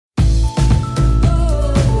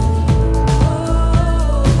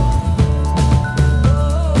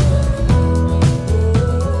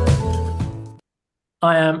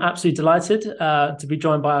I am absolutely delighted to be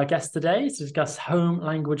joined by our guest today to discuss home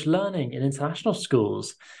language learning in international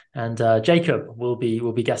schools. And Jacob will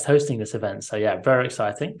be guest hosting this event. So yeah, very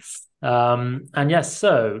exciting. And yes,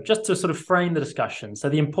 so just to sort of frame the discussion, so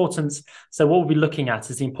what we'll be looking at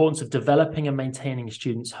is the importance of developing and maintaining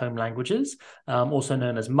students' home languages, also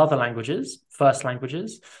known as mother languages, first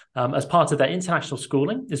languages, as part of their international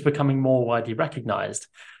schooling is becoming more widely recognized.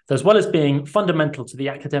 So as well as being fundamental to the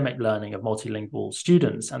academic learning of multilingual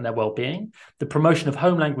students and their well-being, the promotion of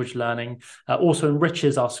home language learning also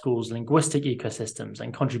enriches our schools' linguistic ecosystems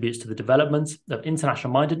and contributes to the development of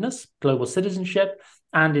international mindedness, global citizenship,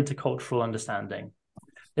 and intercultural understanding.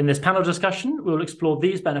 In this panel discussion, we will explore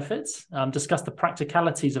these benefits, discuss the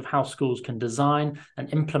practicalities of how schools can design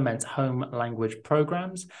and implement home language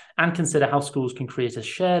programs, and consider how schools can create a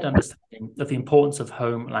shared understanding of the importance of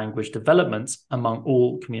home language development among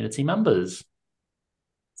all community members.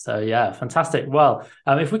 So yeah, fantastic. Well,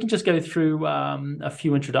 if we can just go through a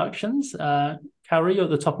few introductions. Kaori, you're at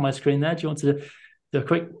the top of my screen there. Do you want to do a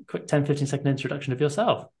quick 10, 15-second introduction of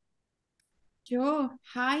yourself? Sure.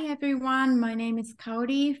 Hi, everyone. My name is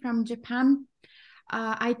Kaori from Japan.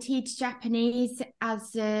 I teach Japanese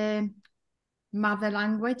as a mother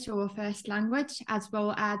language or first language, as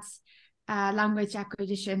well as language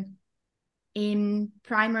acquisition in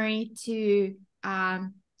primary to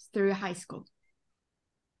through high school.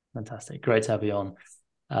 Fantastic. Great to have you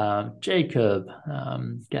on. Jacob,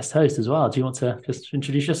 guest host as well. Do you want to just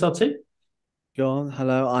introduce yourself too? Sure.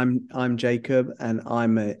 Hello, I'm Jacob, and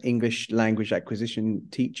I'm an English language acquisition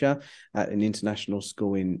teacher at an international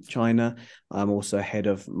school in China. I'm also head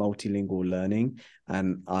of multilingual learning,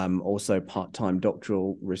 and I'm also part-time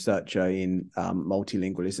doctoral researcher in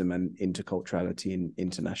multilingualism and interculturality in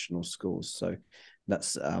international schools. So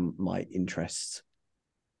that's my interests.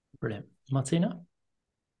 Brilliant. Martina?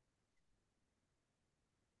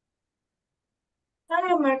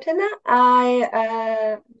 Hi, I'm Martina.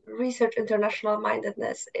 I research international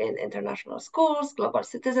mindedness in international schools, global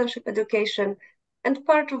citizenship education, and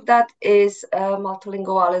part of that is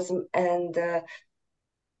multilingualism and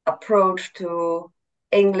approach to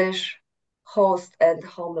English, host, and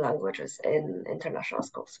home languages in international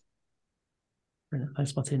schools. Brilliant.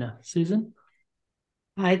 Thanks, Martina. Susan?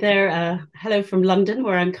 Hi there. Hello from London,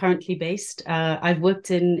 where I'm currently based. I've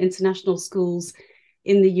worked in international schools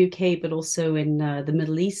in the UK, but also in the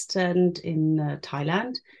Middle East and in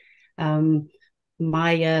Thailand.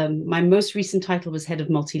 My most recent title was Head of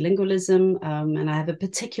Multilingualism, and I have a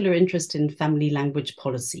particular interest in family language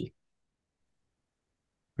policy.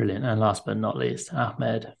 Brilliant. And last but not least,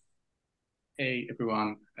 Ahmed. Hey,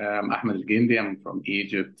 everyone. Ahmed Al-Gindi. I'm from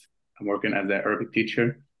Egypt. I'm working as an Arabic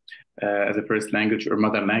teacher, as a first language or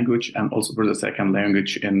mother language, and also for the second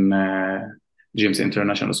language in James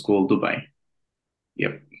International School, Dubai.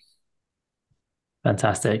 Yep.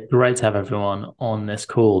 Fantastic. Great to have everyone on this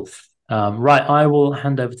call. Right, I will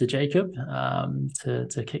hand over to Jacob to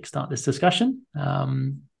kickstart this discussion.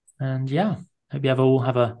 And yeah, hope you all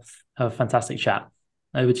have a fantastic chat.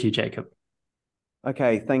 Over to you, Jacob.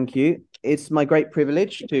 Okay, thank you. It's my great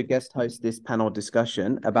privilege to guest host this panel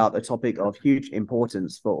discussion about a topic of huge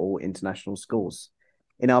importance for all international schools.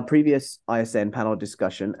 In our previous ISN panel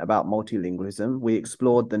discussion about multilingualism, we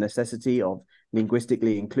explored the necessity of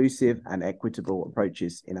linguistically inclusive and equitable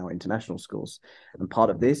approaches in our international schools. And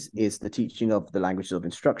part of this is the teaching of the languages of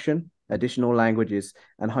instruction, additional languages,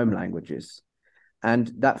 and home languages.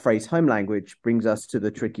 And that phrase home language brings us to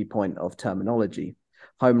the tricky point of terminology.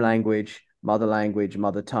 Home language,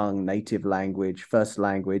 mother tongue, native language, first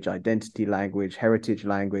language, identity language, heritage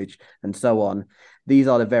language, and so on. These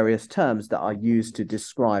are the various terms that are used to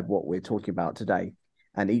describe what we're talking about today.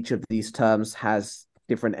 And each of these terms has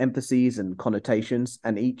different emphases and connotations,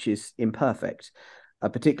 and each is imperfect. A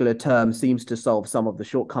particular term seems to solve some of the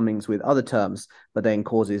shortcomings with other terms, but then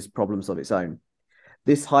causes problems of its own.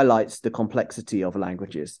 This highlights the complexity of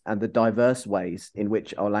languages and the diverse ways in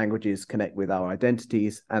which our languages connect with our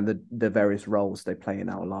identities and the various roles they play in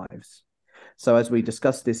our lives. So as we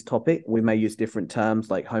discuss this topic, we may use different terms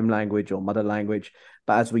like home language or mother language,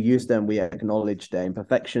 but as we use them, we acknowledge their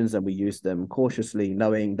imperfections and we use them cautiously,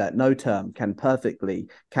 knowing that no term can perfectly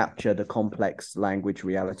capture the complex language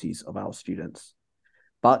realities of our students.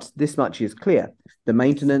 But this much is clear. The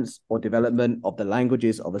maintenance or development of the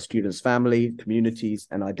languages of a student's family, communities,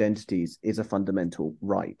 and identities is a fundamental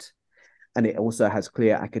right. And it also has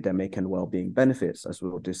clear academic and well-being benefits, as we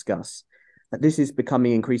will discuss. This is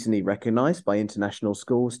becoming increasingly recognized by international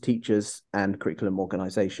schools, teachers, and curriculum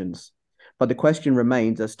organizations. But the question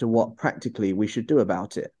remains as to what practically we should do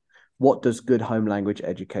about it. what does good home language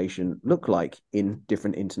education look like in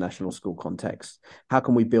different international school contexts? How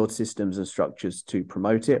can we build systems and structures to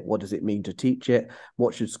promote it? What does it mean to teach it?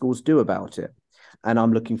 What should schools do about it? And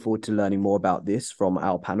I'm looking forward to learning more about this from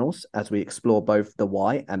our panels as we explore both the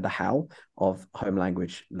why and the how of home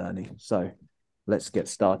language learning. So let's get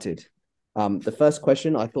started. The first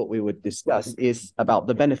question I thought we would discuss is about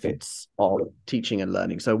the benefits of teaching and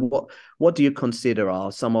learning. So what do you consider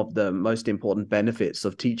are some of the most important benefits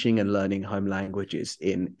of teaching and learning home languages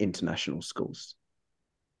in international schools?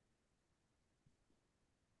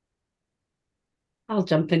 I'll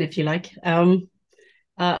jump in if you like.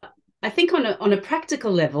 I think on a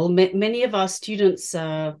practical level, many of our students,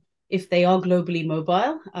 if they are globally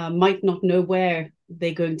mobile, might not know where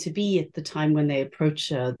they're going to be at the time when they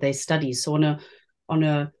approach their studies. So on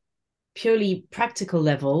a purely practical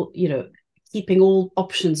level, keeping all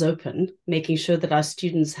options open, making sure that our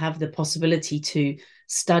students have the possibility to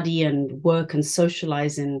study and work and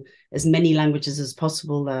socialize in as many languages as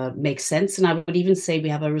possible makes sense. And I would even say we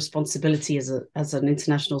have a responsibility as an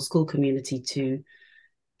international school community to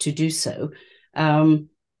do so.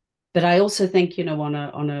 But I also think,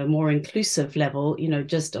 on a more inclusive level,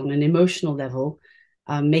 just on an emotional level,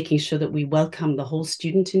 making sure that we welcome the whole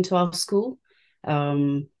student into our school,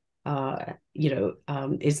 is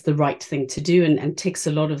the right thing to do and ticks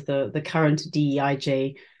a lot of the current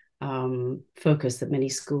DEIJ focus that many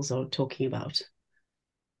schools are talking about.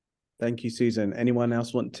 Thank you, Susan. Anyone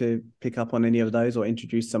else want to pick up on any of those or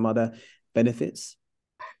introduce some other benefits?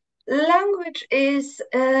 Language is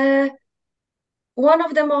one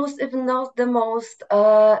of the most, if not the most,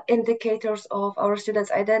 indicators of our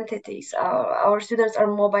students' identities. Our students are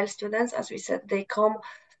mobile students, as we said. They come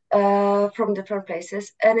from different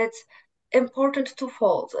places, and it's important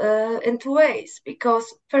twofold in two ways.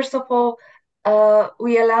 Because first of all,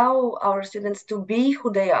 we allow our students to be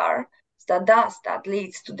who they are. So that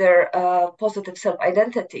leads to their positive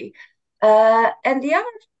self-identity. And the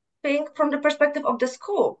other thing, from the perspective of the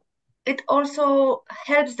school, it also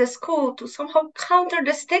helps the school to somehow counter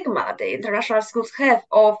the stigma the international schools have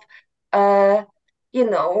of,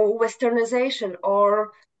 westernization,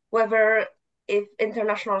 or whether if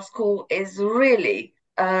international school is really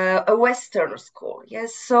a Western school.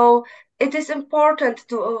 Yes, so it is important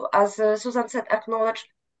to, as Susan said, acknowledge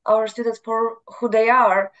our students for who they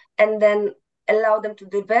are, and then allow them to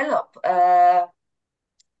develop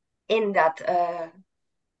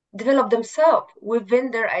develop themselves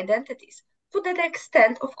within their identities to the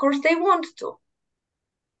extent, of course, they want to.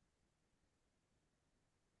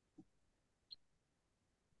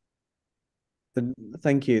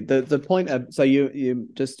 Thank you. The point of, so you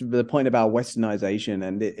just the point about Westernization,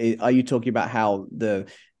 and are you talking about how the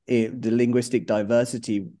linguistic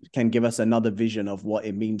diversity can give us another vision of what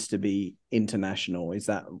it means to be international? Is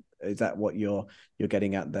that what you're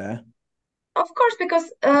getting at there? Of course,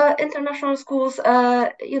 because international schools,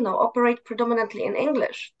 operate predominantly in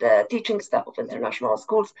English. The teaching staff of international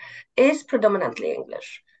schools is predominantly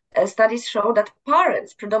English. Studies show that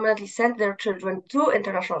parents predominantly send their children to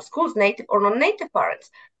international schools, native or non-native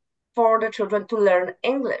parents, for the children to learn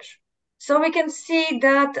English. So we can see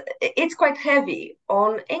that it's quite heavy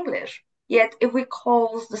on English. Yet, if we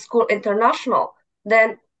call the school international,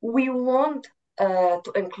 then we want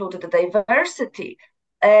to include the diversity.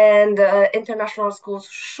 And international schools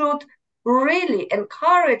should really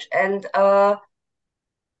encourage and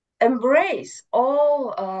embrace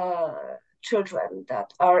all children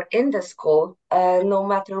that are in the school, no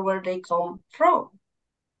matter where they come from.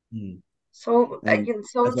 Mm. So,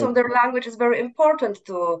 so their language is very important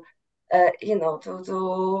to,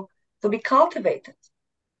 to be cultivated.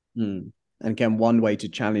 Mm. And again, one way to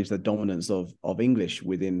challenge the dominance of English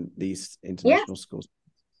within these international schools.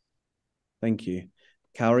 Thank you.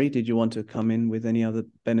 Kaori, did you want to come in with any other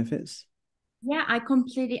benefits? Yeah, I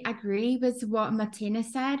completely agree with what Martina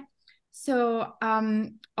said. So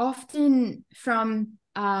often from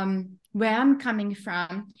where I'm coming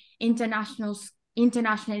from, international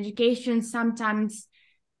education sometimes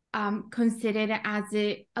considered as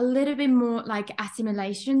a little bit more like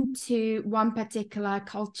assimilation to one particular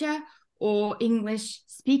culture or English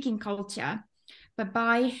speaking culture. But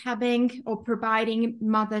by having or providing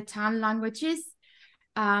mother tongue languages,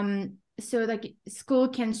 so like school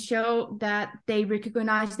can show that they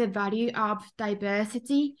recognize the value of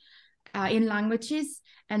diversity in languages,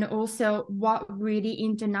 and also what really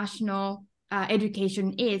international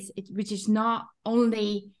education is, which is not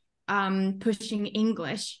only pushing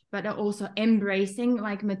English, but also embracing,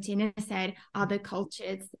 like Martina said, other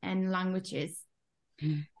cultures and languages.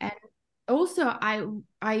 Mm. And also,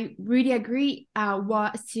 I really agree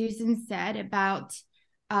what Susan said about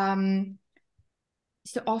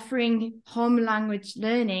so offering home language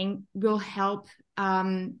learning will help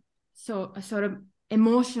so a sort of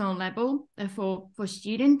emotional level for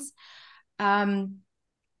students.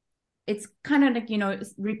 It's kind of like, you know,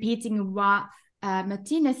 repeating what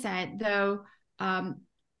Martina said, though.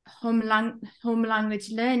 Home language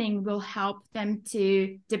learning will help them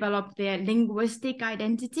to develop their linguistic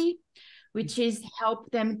identity, which is help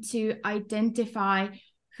them to identify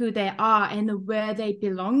who they are and where they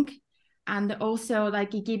belong, and also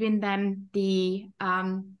like giving them the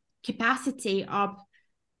capacity of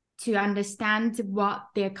to understand what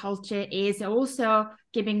their culture is, also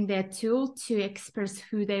giving their tool to express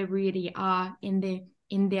who they really are in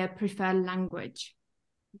their preferred language.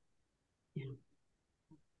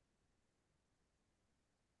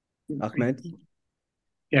 Ahmed?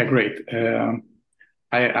 Yeah, great.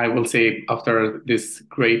 I will say after this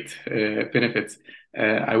great benefits,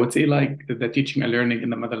 I would say like the teaching and learning in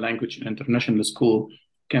the mother language in international school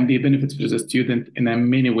can be benefits for the student in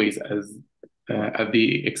many ways as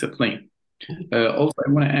they explained. Also,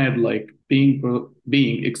 I want to add like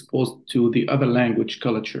being exposed to the other language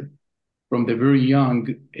culture from the very young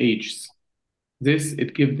ages. This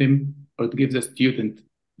it gives the student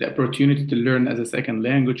the opportunity to learn as a second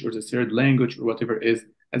language or the third language or whatever it is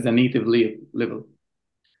as a native level.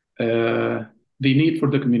 The need for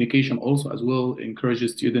the communication also as well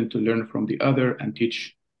encourages students to learn from the other and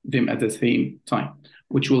teach them at the same time,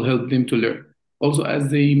 which will help them to learn. Also, as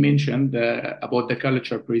they mentioned about the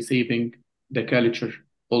culture, preserving the culture,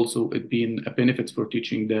 also it being a benefit for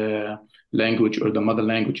teaching the language or the mother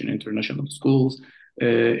language in international schools,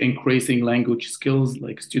 increasing language skills,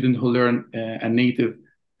 like students who learn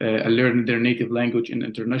learn their native language in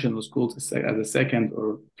international schools as a second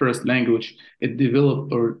or first language, it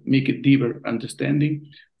develop or make it deeper understanding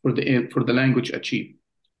for the language achieve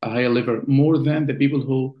a higher level more than the people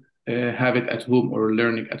who have it at home or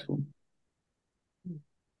learning at home.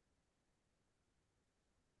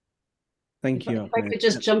 Thank you. If I could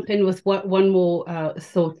just jump in with one more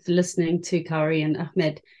thought, listening to Kauri and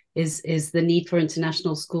Ahmed, is the need for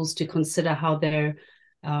international schools to consider how they're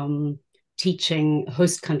teaching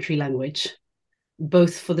host country language,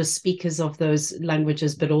 both for the speakers of those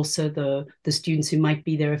languages, but also the students who might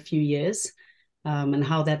be there a few years, and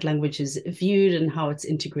how that language is viewed and how it's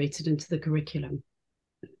integrated into the curriculum.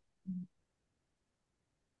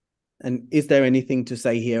 And is there anything to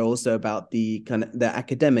say here also about the kind of the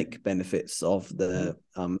academic benefits of the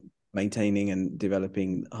maintaining and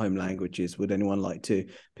developing home languages? Would anyone like to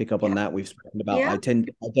pick up on that? We've spoken about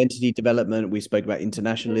identity development. We spoke about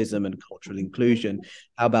internationalism and cultural inclusion.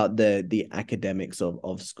 How about the academics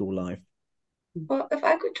of school life? Well, if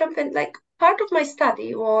I could jump in, like part of my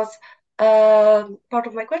study was, part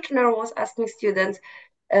of my questionnaire was asking students,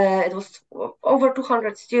 it was over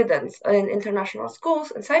 200 students in international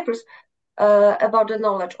schools in Cyprus, about the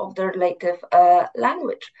knowledge of their native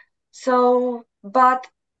language. So, but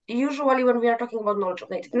usually when we are talking about knowledge of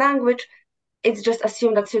native language, it's just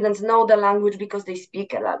assumed that students know the language because they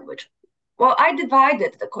speak a language. Well, I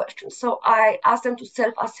divided the question. So I asked them to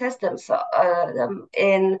self-assess them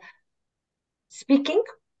in speaking,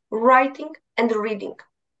 writing, and reading.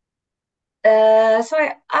 So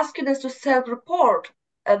I asked students to self-report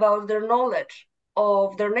about their knowledge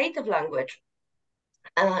of their native language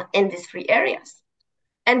in these three areas.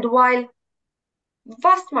 And while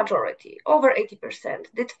vast majority, over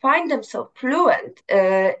 80%, did find themselves fluent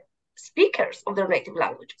speakers of their native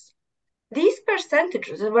languages, these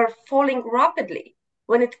percentages were falling rapidly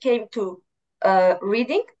when it came to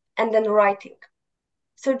reading and then writing.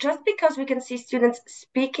 So just because we can see students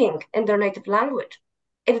speaking in their native language,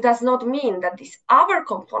 it does not mean that these other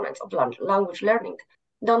components of language learning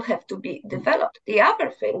don't have to be developed. The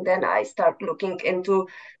other thing, then I start looking into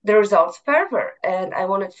the results further, and I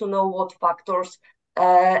wanted to know what factors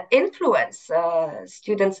influence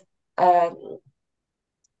students,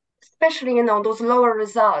 especially, you know, those lower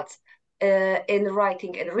results in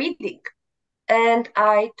writing and reading. And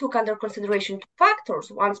I took under consideration two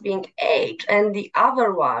factors, one being age and the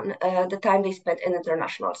other one, the time they spent in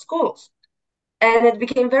international schools. And it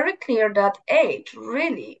became very clear that age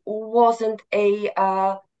really wasn't a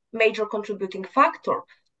major contributing factor,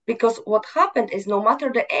 because what happened is no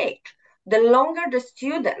matter the age, the longer the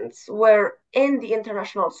students were in the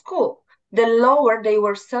international school, the lower they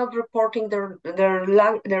were self-reporting their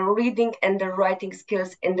reading and their writing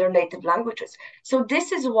skills in their native languages. So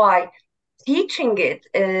this is why teaching it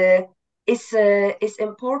is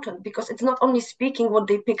important, because it's not only speaking what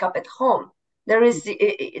they pick up at home. There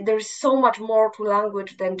is so much more to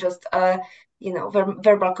language than just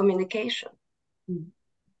verbal communication.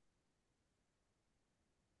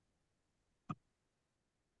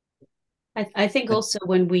 I think also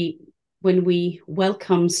when we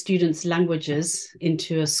welcome students' languages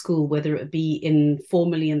into a school, whether it be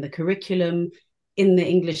formally in the curriculum, in the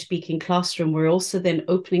English-speaking classroom, we're also then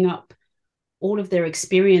opening up all of their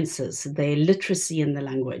experiences, their literacy in the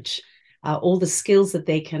language, all the skills that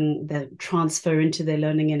they can transfer into their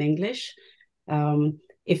learning in English.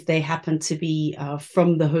 If they happen to be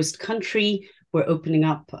from the host country, we're opening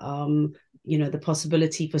up the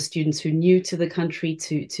possibility for students who are new to the country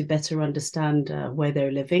to better understand where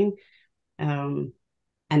they're living.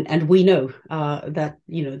 And we know that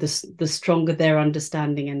the stronger their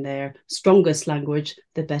understanding in their strongest language,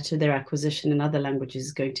 the better their acquisition in other languages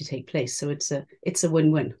is going to take place. So it's a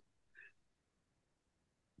win-win.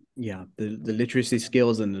 Yeah, the literacy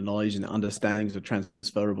skills and the knowledge and the understandings are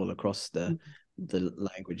transferable across the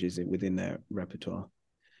languages within their repertoire.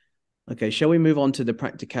 Okay, shall we move on to the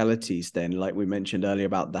practicalities then? Like we mentioned earlier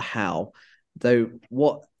about the how. Though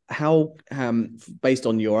how based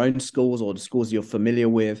on your own schools or the schools you're familiar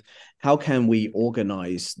with, how can we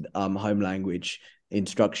organize home language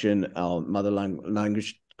instruction, mother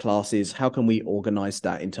language classes? How can we organize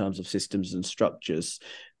that in terms of systems and structures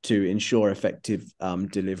to ensure effective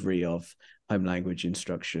delivery of home language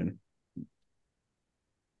instruction?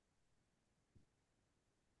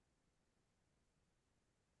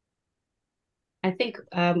 I think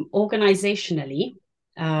organizationally,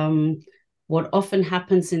 what often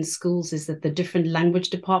happens in schools is that the different language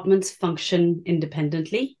departments function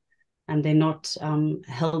independently and they're not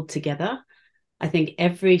held together. I think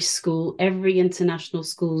every school, every international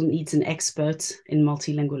school needs an expert in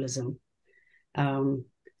multilingualism. They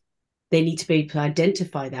need to be able to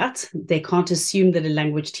identify that. They can't assume that a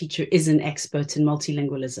language teacher is an expert in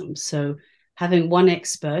multilingualism. So having one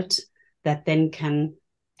expert that then can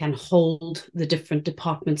hold the different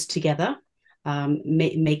departments together,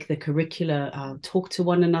 make the curricula talk to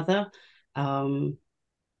one another,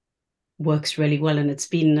 works really well. And it's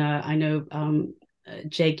been, I know,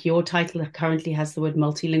 Jake, your title currently has the word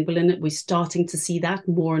multilingual in it. We're starting to see that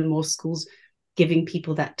more and more schools giving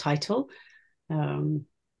people that title.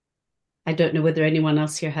 I don't know whether anyone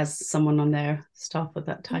else here has someone on their staff with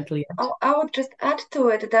that title yet. I would just add to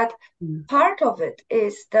it that part of it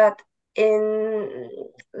is that in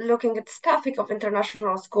looking at staffing of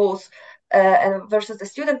international schools and versus the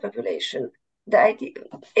student population, the idea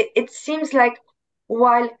it seems like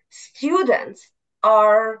while students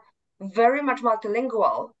are very much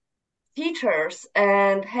multilingual, teachers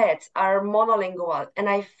and heads are monolingual, and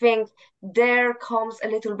I think there comes a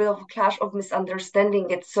little bit of a clash of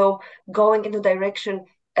misunderstanding it. So going into direction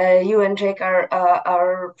you and Jake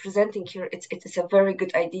are presenting here, it's a very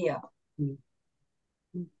good idea.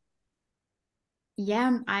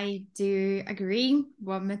 Yeah, I do agree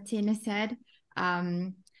what Martina said.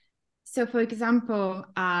 So for example,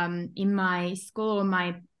 in my school,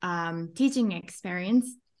 my teaching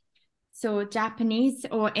experience, so Japanese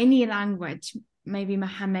or any language, maybe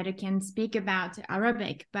Mohammed can speak about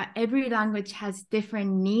Arabic, but every language has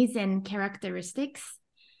different needs and characteristics.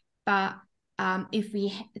 But if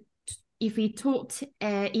we taught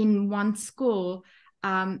in one school,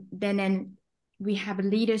 then we have a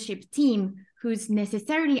leadership team who's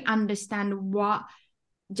necessarily understand what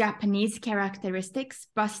Japanese characteristics,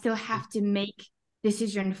 but still have to make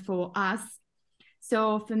decision for us.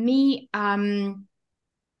 So for me, someone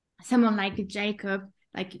like Jacob,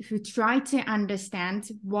 like who try to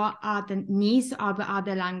understand what are the needs of the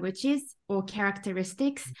other languages or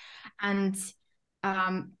characteristics, and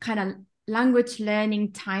kind of language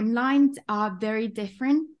learning timelines are very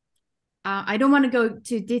different. I don't want to go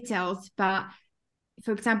to details, but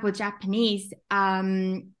for example, Japanese is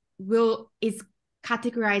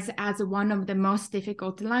categorized as one of the most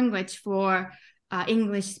difficult language for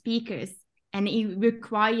English speakers, and it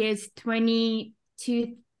requires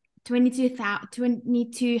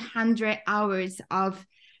 2,200 hours of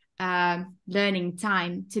learning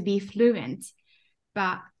time to be fluent.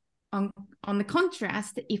 But on the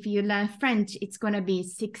contrast, if you learn French, it's going to be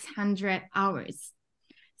 600 hours.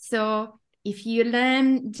 So if you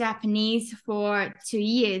learn Japanese for 2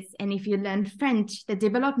 years and if you learn French, the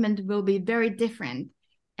development will be very different.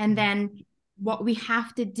 And then what we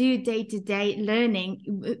have to do day-to-day learning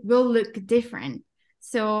will look different.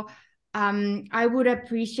 So I would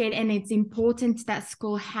appreciate, and it's important that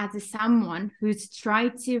school has someone who's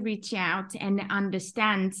tried to reach out and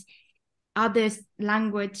understand other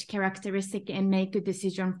language characteristic and make a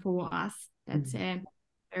decision for us. That's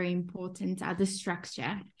very important as the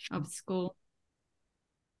structure of school.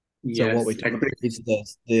 So what we're talking about is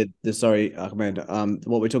sorry, Ahmed.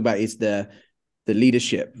 What we're talking about is the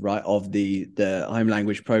leadership, right, of the home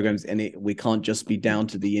language programs, and we can't just be down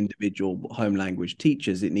to the individual home language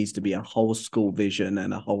teachers. It needs to be a whole school vision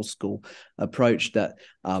and a whole school approach that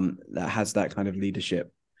has that kind of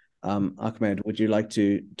leadership. Ahmed, would you like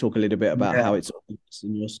to talk a little bit about how it's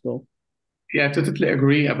in your school? Yeah, I totally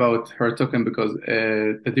agree about her talking, because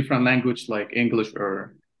the different language like English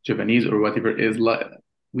or Japanese or whatever is like,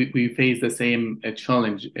 we face the same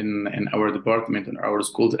challenge in our department and our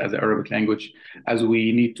schools as the Arabic language, as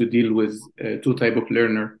we need to deal with two type of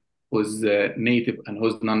learner, who's native and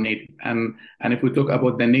who's non-native. And if we talk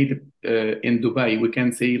about the native in Dubai, we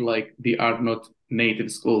can say like they are not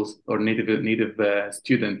native schools or native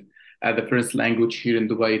student. The first language here in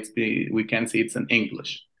Dubai, we can say it's an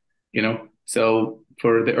English, you know. So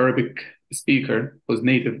for the Arabic speaker who's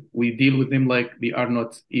native, we deal with them like they are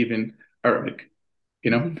not even Arabic,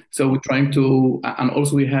 you know. Mm-hmm. So we're trying to, and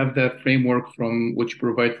also we have the framework from which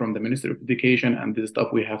provide from the Ministry of Education, and this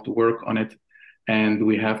stuff we have to work on it, and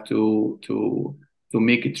we have to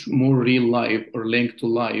make it more real life or linked to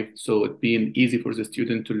life, so it being easy for the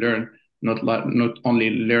student to learn, not only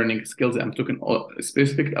learning skills. I'm talking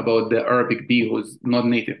specific about the Arabic B who's not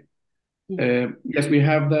native. Yes, we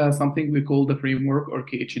have something we call the framework or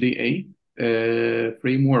KHDA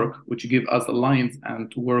framework, which give us a lines and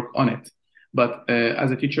to work on it. But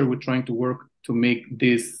as a teacher, we're trying to work to make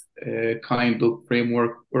this kind of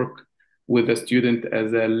framework work with the student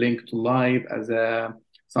as a link to life, as a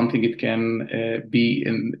something it can be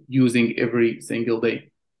in using every single day,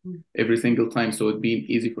 every single time, so it being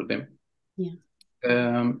easy for them. Yeah.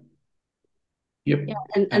 Yep. Yeah,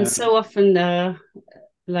 and so often.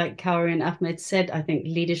 Like Kauri and Ahmed said, I think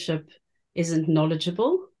leadership isn't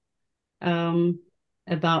knowledgeable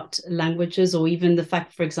about languages, or even the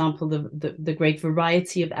fact, for example, the great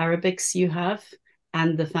variety of Arabics you have,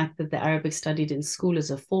 and the fact that the Arabic studied in school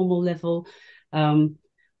is a formal level. In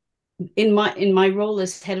my role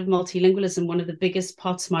as head of multilingualism, one of the biggest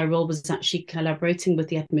parts of my role was actually collaborating with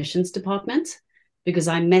the admissions department, because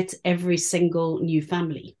I met every single new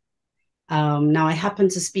family. Now, I happen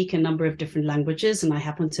to speak a number of different languages, and I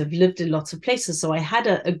happen to have lived in lots of places. So I had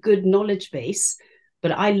a good knowledge base,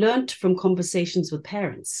 but I learned from conversations with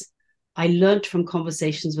parents. I learned from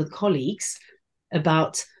conversations with colleagues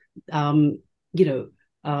about, the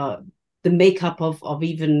makeup of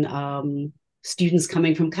even students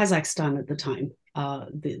coming from Kazakhstan at the time,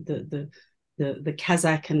 the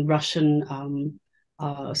Kazakh and Russian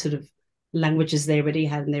sort of languages they already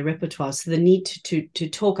had in their repertoire. So the need to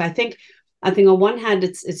talk, I think on one hand,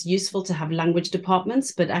 it's useful to have language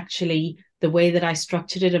departments, but actually the way that I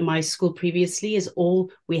structured it in my school previously is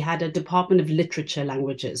we had a department of literature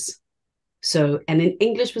languages. So, and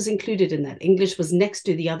English was included in that. English was next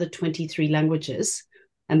to the other 23 languages.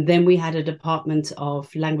 And then we had a department of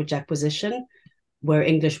language acquisition, where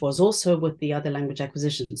English was also with the other language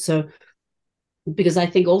acquisition. So, because I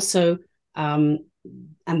think also, and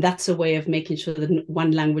that's a way of making sure that one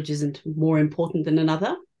language isn't more important than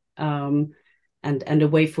another, and a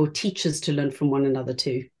way for teachers to learn from one another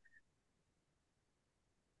too.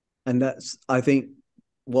 And that's, I think,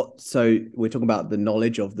 so we're talking about the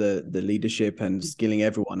knowledge of the leadership and skilling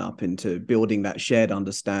everyone up into building that shared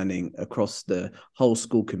understanding across the whole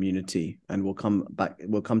school community. And we'll come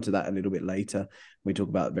to that a little bit later. We talk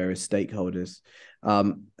about various stakeholders.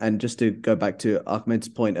 And just to go back to Ahmed's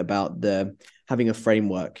point about having a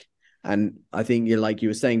framework. And I think like you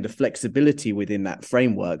were saying, the flexibility within that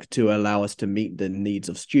framework to allow us to meet the needs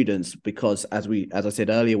of students, because as I said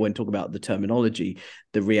earlier, when talking about the terminology,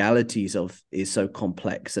 the realities is so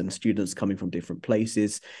complex, and students coming from different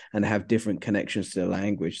places and have different connections to the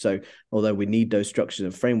language. So although we need those structures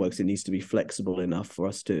and frameworks, it needs to be flexible enough for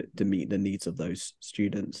us to meet the needs of those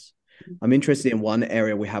students. I'm interested in one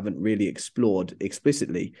area we haven't really explored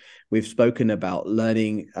explicitly. We've spoken about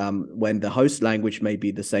learning when the host language may be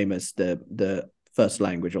the same as the first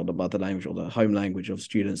language or the mother language or the home language of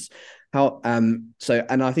students. And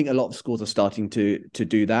I think a lot of schools are starting to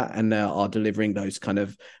do that and are delivering those kind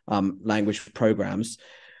of language programs.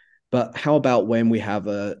 But how about when we have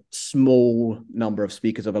a small number of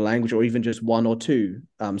speakers of a language, or even just one or two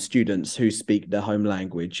students who speak their home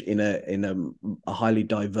language in a highly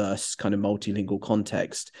diverse kind of multilingual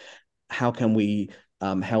context? How can we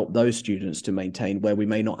help those students to maintain, where we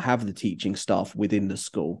may not have the teaching staff within the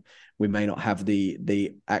school, we may not have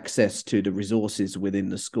the access to the resources within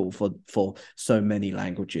the school for so many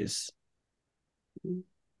languages?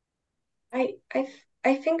 I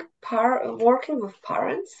think working with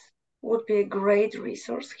parents would be a great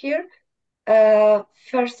resource here.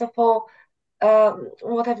 First of all,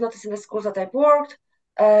 what I've noticed in the schools that I've worked,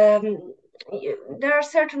 there are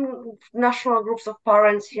certain national groups of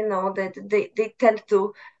parents, you know, that they tend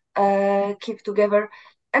to keep together.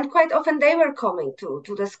 And quite often they were coming to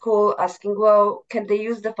the school asking, well, can they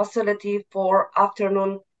use the facility for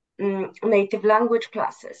afternoon native language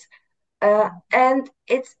classes? And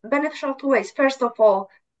it's beneficial two ways. First of all,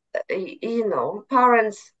 you know,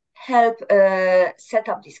 parents help set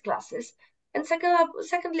up these classes. And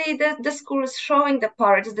secondly, the school is showing the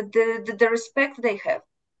parents the respect they have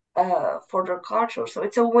for their culture. So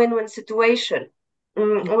it's a win-win situation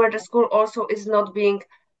where the school also is not being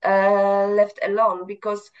left alone,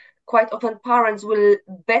 because quite often parents will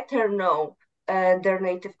better know their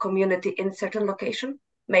native community in certain location.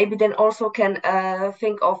 Maybe then also can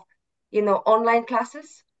think of, you know, online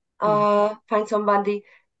classes, find somebody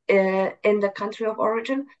in the country of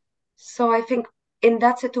origin. So I think in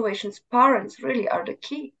that situations, parents really are the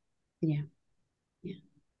key. Yeah.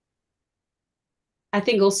 I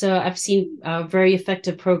think also I've seen very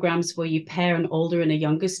effective programs where you pair an older and a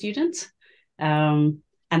younger student.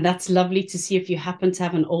 And that's lovely to see if you happen to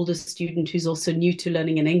have an older student who's also new to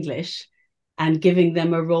learning in English, and giving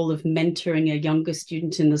them a role of mentoring a younger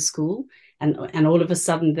student in the school. And all of a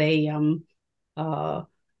sudden they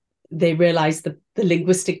realize the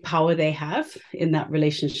linguistic power they have in that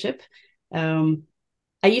relationship.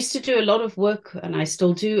 I used to do a lot of work, and I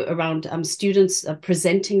still do, around students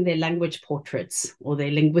presenting their language portraits or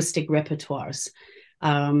their linguistic repertoires.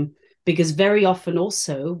 Because very often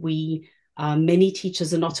also many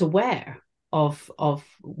teachers are not aware of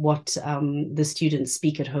what the students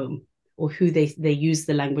speak at home, or who they use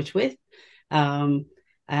the language with.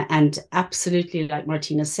 And absolutely, like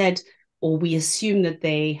Martina said, or we assume that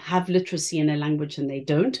they have literacy in a language and they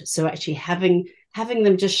don't. So actually having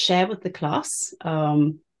them just share with the class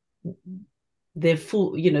their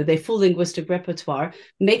full linguistic repertoire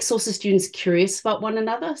makes also students curious about one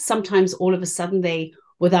another. Sometimes all of a sudden they,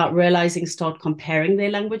 without realizing, start comparing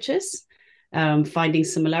their languages, finding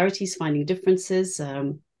similarities, finding differences,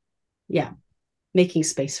 making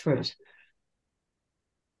space for it.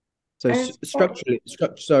 So structurally,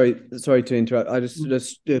 sorry to interrupt. I just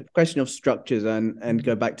the question of structures and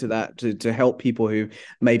go back to that to help people who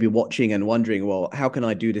may be watching and wondering, well, how can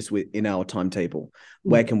I do this in our timetable?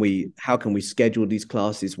 How can we schedule these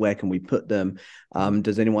classes? Where can we put them?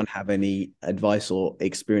 Does anyone have any advice or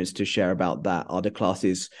experience to share about that?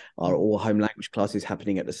 Are all home language classes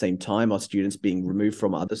happening at the same time? Are students being removed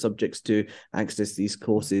from other subjects to access these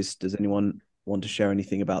courses? Does anyone want to share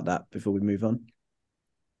anything about that before we move on?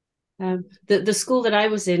 The school that I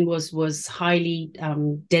was in was highly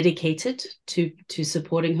dedicated to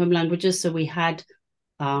supporting home languages. So we had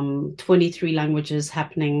 23 languages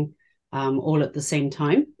happening all at the same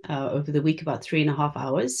time over the week, about 3.5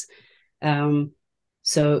 hours.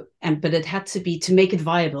 But it had to be, to make it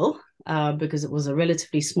viable, because it was a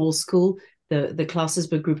relatively small school, the classes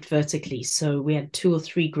were grouped vertically. So we had 2 or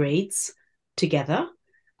 3 grades together.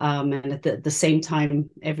 And at the same time,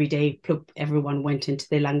 every day, everyone went into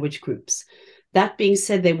their language groups. That being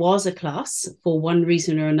said, there was a class for one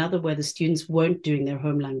reason or another where the students weren't doing their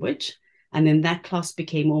home language. And then that class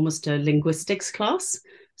became almost a linguistics class.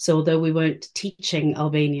 So although we weren't teaching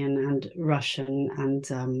Albanian and Russian and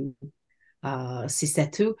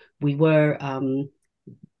Sisetu, we were,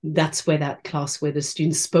 that's where that class where the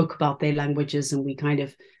students spoke about their languages, and we kind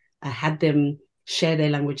of had them share their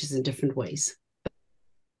languages in different ways.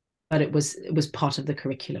 But it was part of the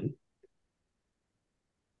curriculum.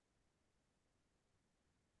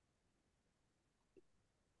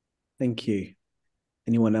 Thank you.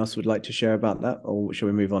 Anyone else would like to share about that, or shall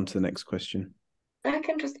we move on to the next question? I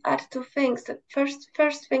can just add 2 things. The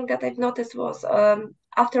first thing that I've noticed was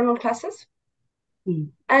afternoon classes.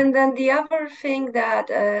 And then the other thing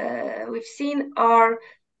that we've seen are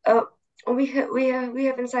we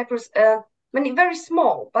have in Cyprus many very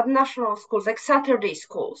small but national schools, like Saturday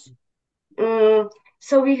schools.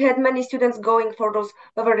 So we had many students going for those,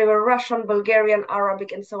 whether they were Russian, Bulgarian,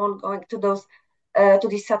 Arabic, and so on, going to those to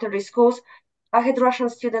these Saturday schools. I had Russian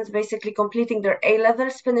students basically completing their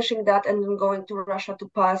A-levels, finishing that, and then going to Russia to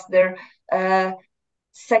pass their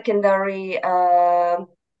secondary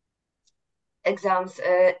exams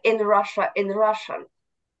in Russia in Russian.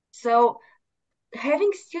 So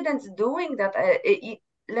having students doing that,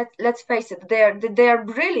 let's face it, they're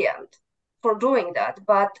brilliant for doing that,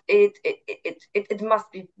 but it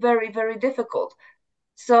must be very, very difficult.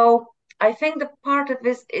 So I think the part of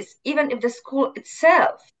this is, even if the school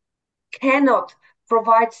itself cannot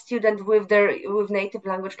provide students with native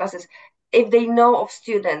language classes, if they know of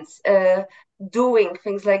students doing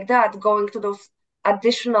things like that, going to those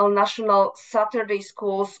additional national Saturday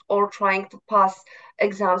schools or trying to pass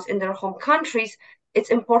exams in their home countries, it's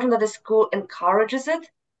important that the school encourages it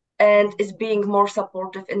and is being more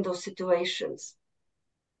supportive in those situations.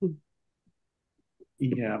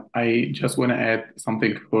 Yeah, I just want to add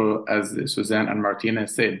something for, as Suzanne and Martina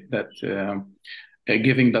said, that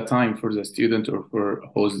giving the time for the student or for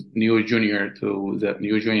who's new junior to the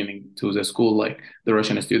new joining to the school, like the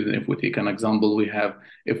Russian student, if we take an example,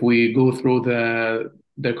 if we go through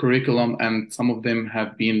the curriculum and some of them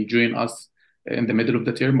have been joining us in the middle of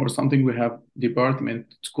the term or something, we have department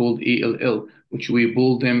called ELL, which we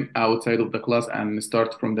pull them outside of the class and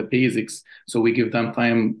start from the basics. So we give them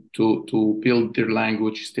time to build their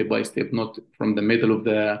language step by step, not from the middle of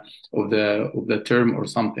the term or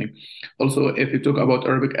something. Also, if you talk about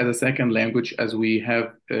Arabic as a second language, as we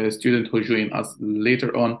have a student who join us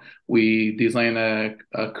later on, we design a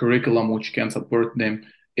curriculum which can support them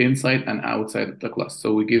inside and outside of the class.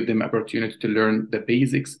 So we give them opportunity to learn the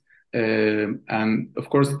basics. And of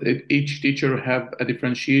course, each teacher have a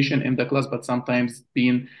differentiation in the class, but sometimes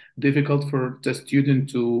being difficult for the student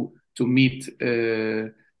to meet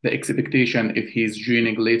the expectation if he's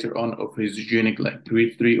joining later on, or if he's joining like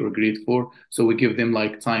grade 3 or grade 4. So we give them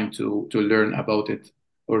like time to learn about it,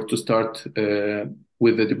 or to start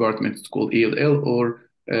with the department it's called ELL, or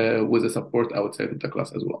with the support outside of the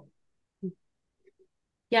class as well.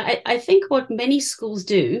 Yeah, I think what many schools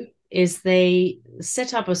do is they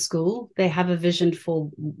set up a school, they have a vision for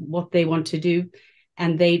what they want to do,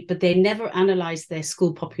 but they never analyze their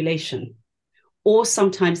school population. Or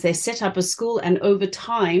sometimes they set up a school and over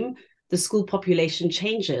time, the school population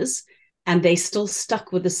changes and they still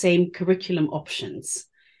stuck with the same curriculum options.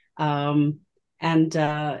 In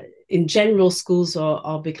general, schools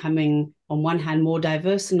are becoming, on one hand, more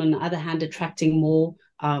diverse, and on the other hand, attracting more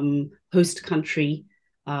host country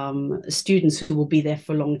students who will be there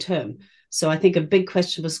for long term. So I think a big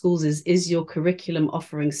question for schools is your curriculum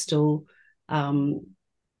offering still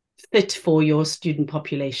fit for your student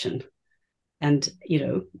population? And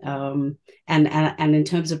and in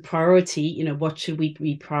terms of priority, what should we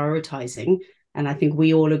be prioritizing? And I think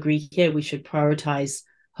we all agree here we should prioritize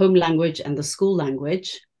home language and the school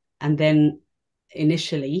language, and then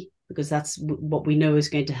initially, because that's what we know is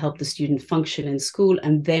going to help the student function in school,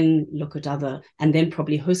 and then look at other, and then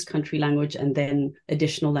probably host country language, and then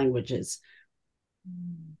additional languages.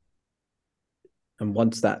 And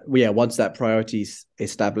once that priority is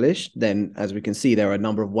established, then as we can see, there are a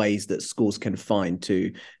number of ways that schools can find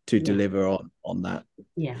to deliver on that.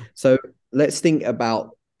 Yeah. So let's think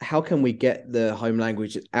about how can we get the home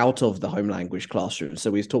language out of the home language classroom. So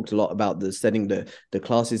we've talked a lot about setting the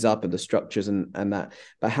classes up and the structures and that,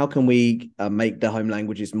 but how can we make the home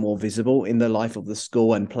languages more visible in the life of the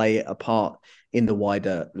school and play a part in the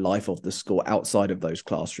wider life of the school outside of those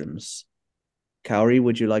classrooms? Kauri,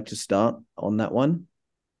 would you like to start on that one?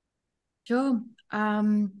 Sure.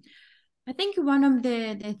 I think one of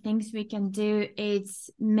the things we can do is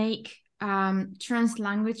make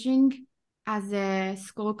translanguaging as a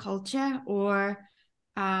school culture, or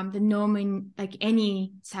the norm in like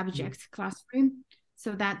any subject classroom,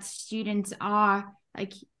 so that students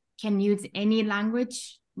can use any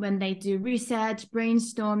language when they do research,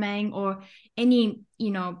 brainstorming, or any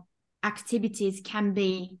activities can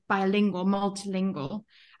be bilingual, multilingual.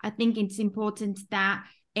 I think it's important that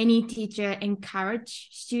any teacher encourage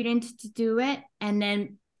students to do it, and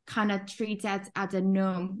then kind of treat it as a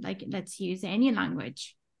norm, like let's use any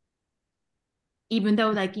language. Even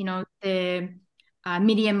though the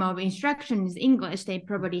medium of instruction is English, they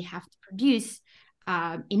probably have to produce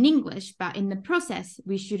in English, but in the process,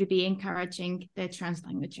 we should be encouraging the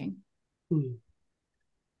translanguaging.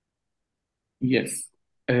 Yes.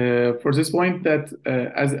 For this point, that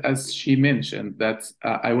as she mentioned, that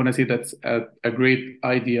I want to say that's a great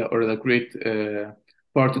idea, or a great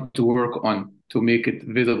part to work on, to make it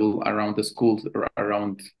visible around the schools or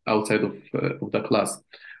around outside of the class.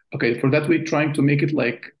 Okay, for that we're trying to make it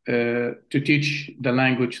like to teach the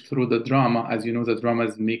language through the drama. As you know, the drama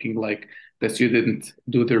is making like the student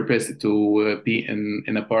do their best to be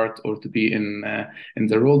in a part, or to be in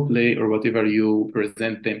the role play, or whatever you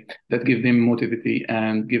present them. That give them motivation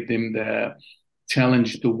and give them the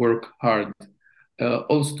challenge to work hard.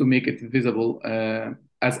 Also to make it visible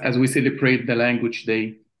as we celebrate the language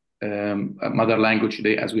day, Mother Language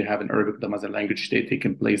Day, as we have in Arabic, the Mother Language Day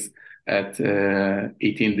taking place at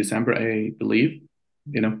 18 December, I believe.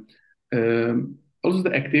 Also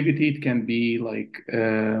the activity, it can be like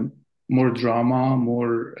more drama,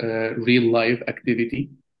 more real life activity,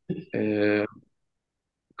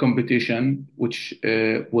 competition, which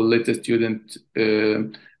will let the student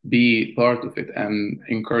be part of it and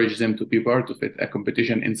encourage them to be part of it, a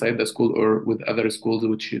competition inside the school or with other schools,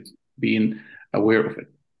 which is being aware of it.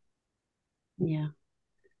 Yeah.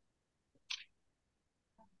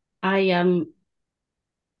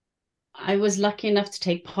 I was lucky enough to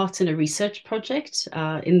take part in a research project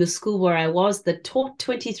in the school where I was that taught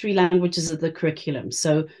 23 languages of the curriculum.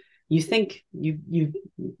 So you think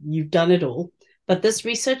you've done it all, but this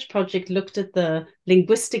research project looked at the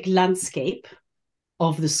linguistic landscape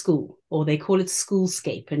of the school, or they call it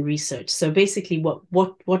schoolscape in research. So basically,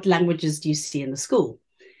 what languages do you see in the school?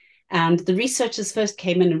 And the researchers first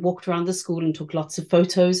came in and walked around the school and took lots of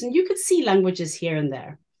photos, and you could see languages here and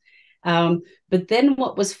there. But then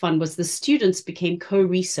what was fun was the students became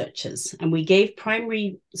co-researchers, and we gave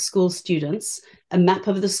primary school students a map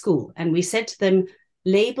of the school, and we said to them,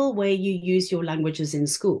 label where you use your languages in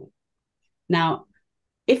school. Now,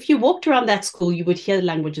 if you walked around that school, you would hear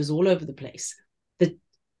languages all over the place.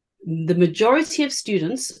 The majority of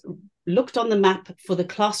students looked on the map for the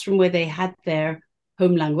classroom where they had their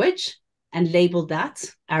home language and labeled that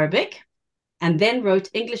Arabic, and then wrote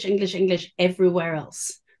English, English, English everywhere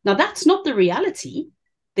else. Now, that's not the reality.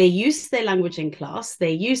 They used their language in class,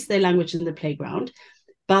 they used their language in the playground.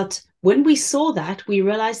 But when we saw that, we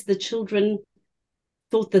realized the children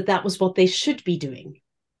thought that that was what they should be doing.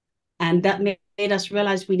 And that made us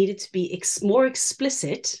realize we needed to be more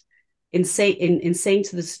explicit in saying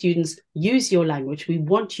to the students, use your language. We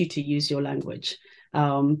want you to use your language.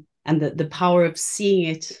 And the power of seeing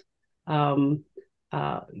it,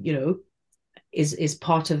 is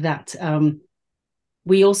part of that.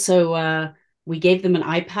 We also we gave them an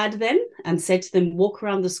iPad then and said to them, walk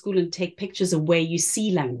around the school and take pictures of where you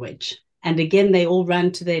see language. And again, they all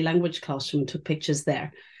ran to their language classroom and took pictures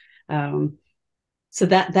there. So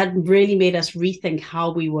that really made us rethink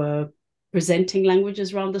how we were presenting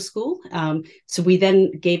languages around the school. So we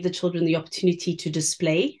then gave the children the opportunity to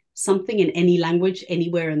display something in any language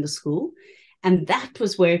anywhere in the school. And that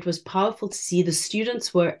was where it was powerful to see the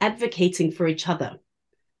students were advocating for each other.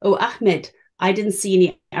 Oh, Ahmed, I didn't see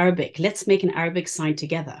any Arabic. Let's make an Arabic sign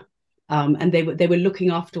together. And they were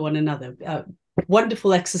looking after one another.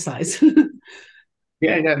 Wonderful exercise.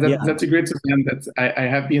 That's a great suggestion. I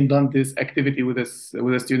have been done this activity with a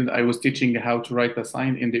student. I was teaching how to write the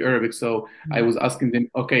sign in the Arabic. So I was asking them,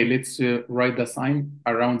 okay, let's write the sign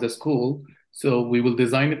around the school. So we will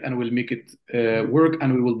design it and we'll make it work,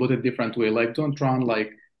 and we will put it different way. Like, don't run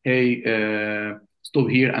like, hey, stop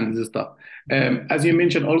here and this stuff. As you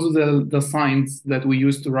mentioned, also the signs that we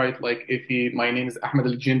used to write, like my name is Ahmed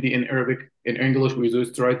Al-Jindi in Arabic, in English, we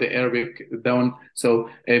used to write the Arabic down. So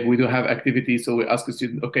if we do have activities, so we ask the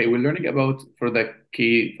student, okay, we're learning about for the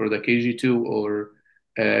KG2 or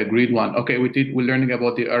grade 1. Okay, we're learning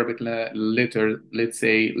about the Arabic letter, let's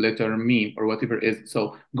say letter meme or whatever it is.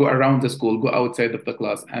 So go around the school, go outside of the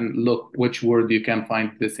class and look which word you can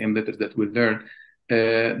find the same letters that we learn.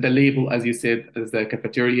 The label, as you said, is the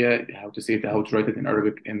cafeteria, how to say it, how to write it in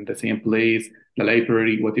Arabic in the same place, the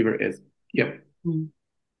library, whatever it is. Yep.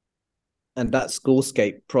 And that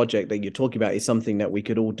schoolscape project that you're talking about is something that we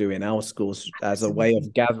could all do in our schools as a way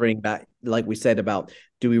of gathering that, like we said, about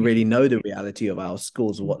do we really know the reality of our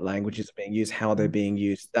schools, what languages are being used, how they're being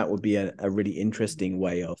used. That would be a really interesting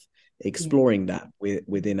way of exploring that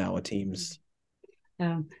within our teams.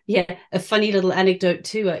 A funny little anecdote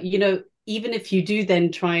too. Even if you do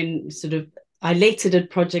then try and sort of, I later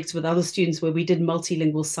did projects with other students where we did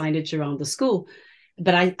multilingual signage around the school,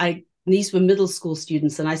 but these were middle school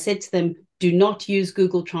students, and I said to them, do not use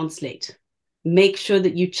Google Translate. Make sure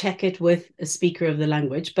that you check it with a speaker of the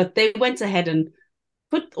language. But they went ahead and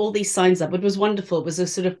put all these signs up. It was wonderful. It was a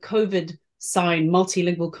sort of COVID sign,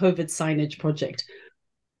 multilingual COVID signage project.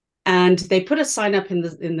 And they put a sign up in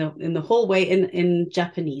the hallway in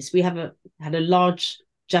Japanese. We had a large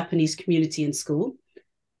Japanese community in school.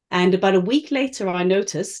 And about a week later, I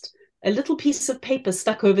noticed a little piece of paper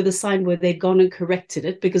stuck over the sign where they'd gone and corrected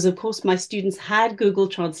it, because of course my students had Google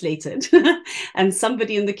translated and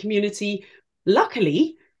somebody in the community,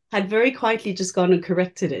 luckily, had very quietly just gone and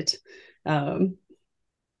corrected it.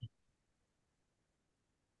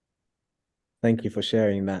 Thank you for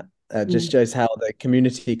sharing that. Just shows how the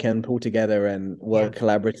community can pull together and work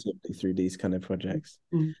collaboratively through these kind of projects.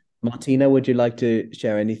 Martina, would you like to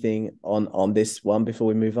share anything on this one before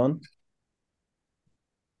we move on?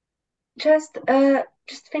 Just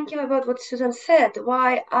thinking about what Susan said,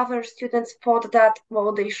 why other students thought that,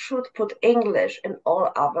 well, they should put English in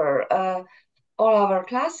all our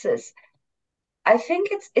classes. I think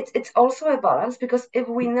it's also a balance, because if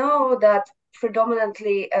we know that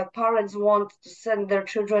predominantly parents want to send their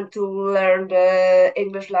children to learn the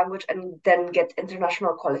English language and then get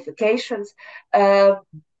international qualifications. So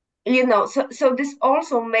this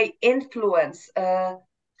also may influence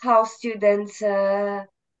how students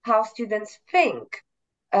think.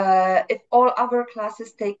 If all other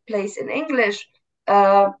classes take place in English,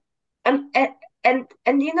 and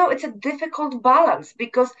it's a difficult balance,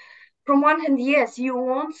 because from one hand, yes, you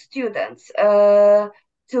want students and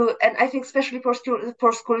I think especially for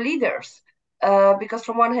school leaders, because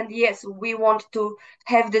from one hand, yes, we want to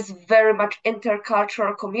have this very much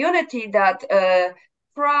intercultural community that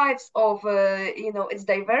thrives of its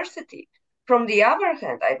diversity. From the other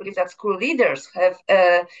hand, I believe that school leaders have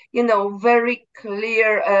very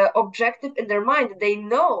clear objective in their mind. They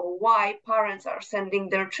know why parents are sending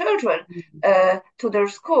their children to their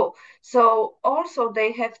school. So also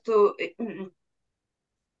they have to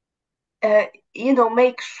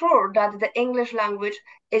make sure that the English language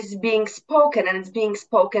is being spoken, and it's being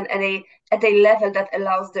spoken at a level that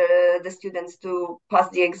allows the students to pass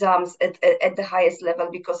the exams at the highest level,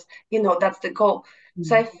 because that's the goal.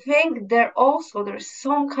 So I think there's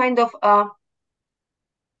some kind of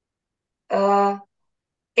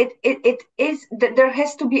it is that there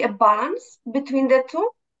has to be a balance between the two,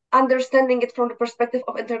 understanding it from the perspective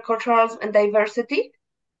of interculturalism and diversity,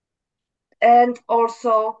 and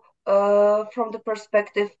also from the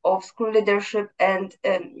perspective of school leadership and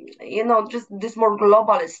just this more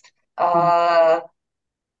globalist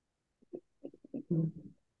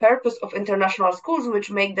purpose of international schools, which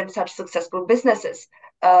make them such successful businesses.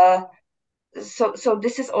 So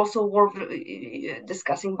this is also worth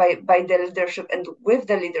discussing by the leadership and with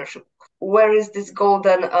the leadership. Where is this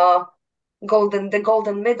golden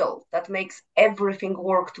middle that makes everything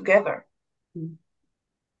work together?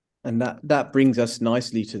 And that brings us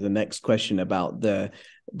nicely to the next question about the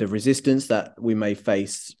resistance that we may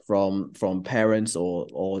face from parents or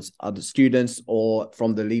other students, or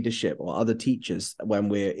from the leadership or other teachers when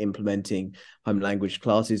we're implementing home language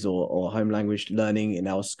classes or home language learning in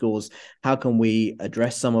our schools. How can we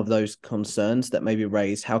address some of those concerns that may be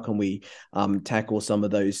raised? How can we tackle some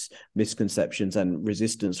of those misconceptions and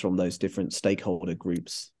resistance from those different stakeholder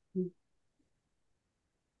groups?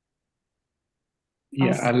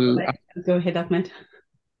 Yeah, I'll go ahead, Ahmed.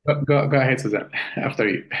 Go ahead, Suzanne, after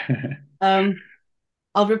you.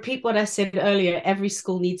 I'll repeat what I said earlier. Every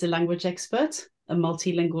school needs a language expert, a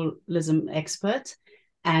multilingualism expert,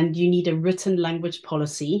 and you need a written language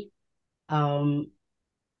policy. And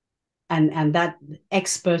that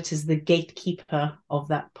expert is the gatekeeper of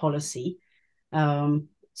that policy.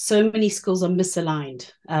 So many schools are misaligned.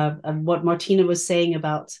 And what Martina was saying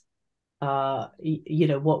about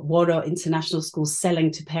what are international schools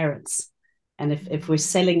selling to parents? And if we're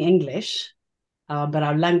selling English, but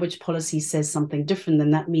our language policy says something different,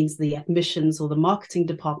 then that means the admissions or the marketing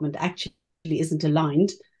department actually isn't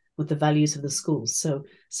aligned with the values of the schools. So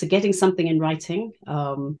getting something in writing,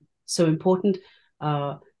 so important.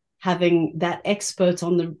 Having that expert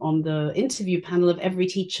on the interview panel of every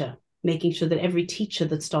teacher, making sure that every teacher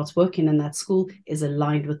that starts working in that school is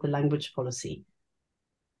aligned with the language policy.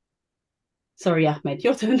 Sorry, Ahmed,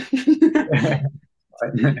 your turn.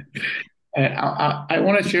 I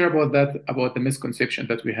want to share about the misconception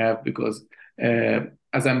that we have, because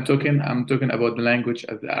as I'm talking about the language,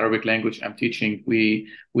 as the Arabic language I'm teaching. We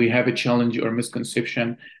have a challenge or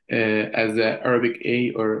misconception as a Arabic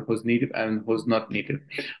A, or who's native and who's not native.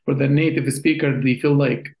 For the native speaker, they feel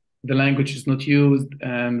like the language is not used,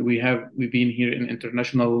 and we've been here in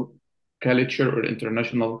international culture or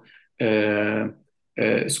international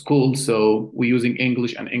school, so we're using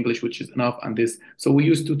English, which is enough. And this, so we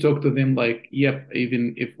used to talk to them like, yep,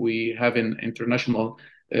 even if we have an international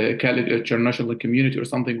international community or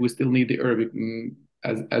something, we still need the Arabic.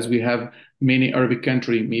 As we have many Arabic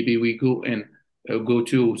country, maybe we go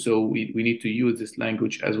to, so we need to use this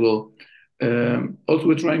language as well. Also,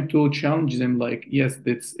 we're trying to challenge them, like, yes,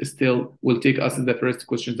 that's still will take us to the first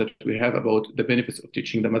questions that we have about the benefits of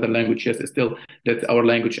teaching the mother language. Yes, still that's our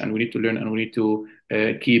language, and we need to learn, and we need to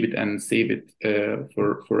keep it and save it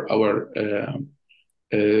for our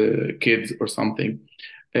kids or something.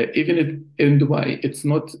 Even if in Dubai, it's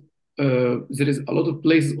not. There is a lot of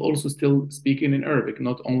places also still speaking in Arabic,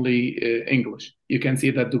 not only English. You can see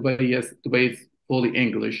that Dubai is fully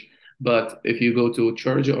English. But if you go to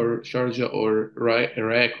Sharjah or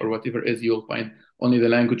Iraq or whatever it is, you'll find only the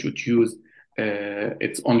language which use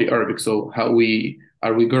it's only Arabic. So are we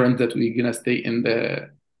guaranteed that we're gonna stay in the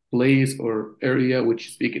place or area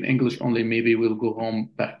which speak in English only? Maybe we'll go home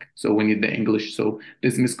back. So we need the English. So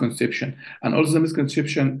this misconception, and also the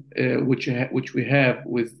misconception which we have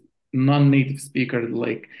with non-native speaker,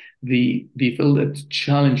 like they feel that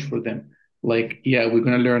challenge for them. Like, yeah, we're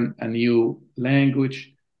gonna learn a new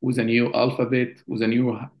language with a new alphabet, with a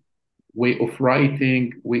new way of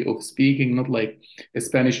writing, way of speaking, not like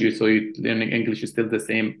Spanish, so you learning English is still the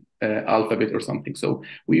same alphabet or something. So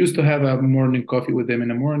we used to have a morning coffee with them in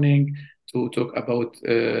the morning to talk about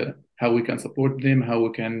how we can support them, how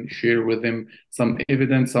we can share with them some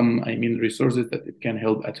evidence, resources that it can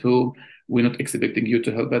help at home. We're not expecting you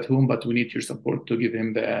to help at home, but we need your support to give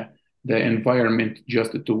him the environment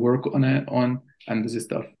just to work on and this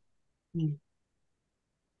stuff. Mm.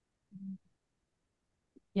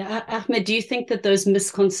 Yeah, Ahmed, do you think that those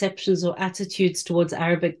misconceptions or attitudes towards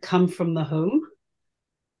Arabic come from the home?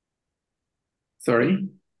 Sorry?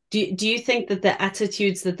 Do you think that the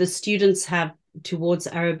attitudes that the students have towards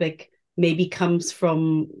Arabic maybe comes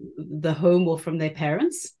from the home or from their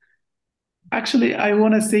parents? Actually, I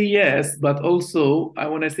want to say yes, but also I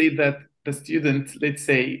want to say that the student, let's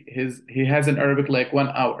say he has an Arabic like 1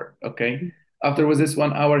 hour, okay? After with this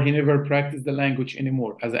 1 hour, he never practiced the language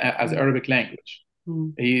anymore as Arabic language.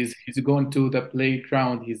 He's going to the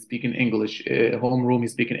playground, he's speaking English, homeroom,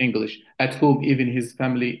 he's speaking English. At home, even his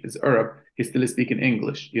family is Arab, he's still speaking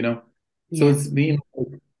English, you know? So it's being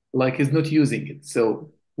like he's not using it.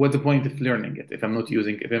 So what's the point of learning it if I'm not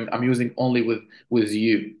using it? If I'm using only with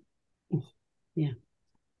you. Yeah.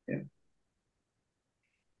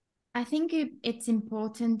 I think it's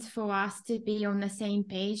important for us to be on the same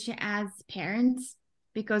page as parents,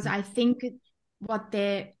 because I think what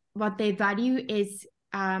they value is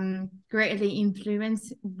greatly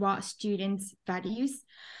influence what students values.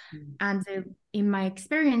 And in my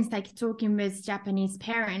experience, like talking with Japanese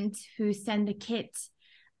parents who send the kids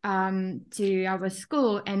to our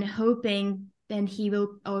school and hoping then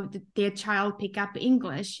their child pick up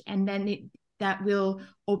English, and then that will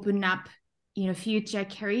open up future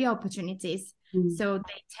career opportunities. So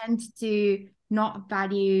they tend to not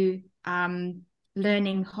value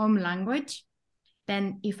learning home language.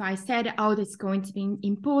 Then if I said, oh, that's going to be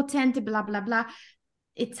important, blah blah blah,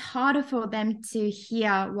 it's harder for them to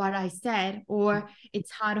hear what I said, or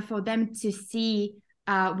it's harder for them to see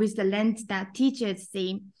with the lens that teachers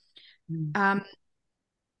see.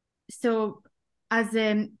 So as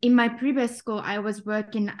in my previous school, I was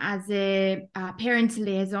working as a parent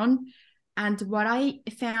liaison. And what I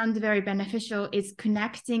found very beneficial is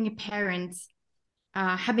connecting parents,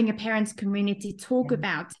 having a parents community talk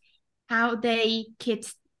about how they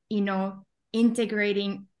kids,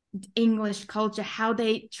 integrating English culture, how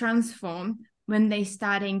they transform when they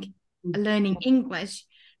starting learning English,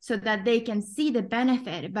 so that they can see the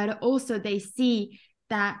benefit, but also they see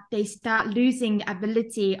that they start losing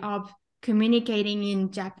ability of communicating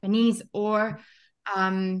in Japanese or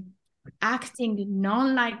acting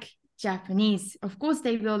non-like Japanese. Of course,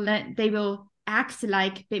 they will act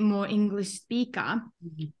like a bit more English speaker.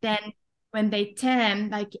 Then when they turn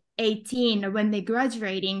like 18 or when they're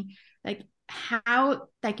graduating, like how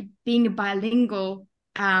like being bilingual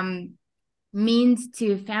means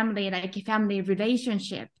to family, like a family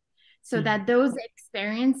relationship. So that those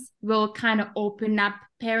experience will kind of open up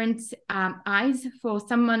parents' eyes for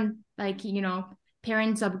someone like,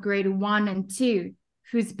 parents of grade 1 and 2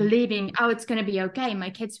 who's believing, oh, it's going to be okay, my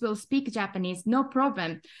kids will speak Japanese, no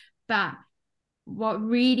problem. But what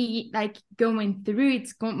really like going through,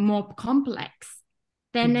 it's more complex.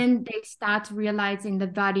 Then they start realizing the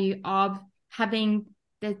value of having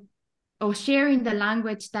or sharing the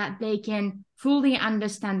language that they can fully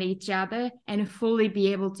understand each other and fully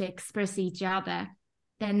be able to express each other.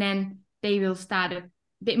 And then they will start a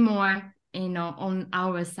bit more, on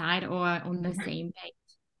our side or on the same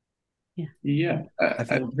page. Yeah. I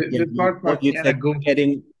think the part what you said,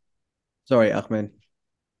 sorry, Ahmed.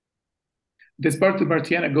 This part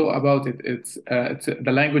Martiana go about it. It's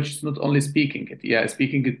the language is not only speaking it. Yeah,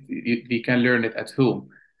 speaking it, you can learn it at home.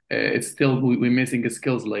 It's still we're missing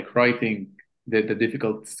skills like writing, the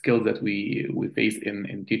difficult skills that we face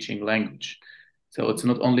in teaching language. So it's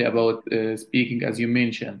not only about speaking, as you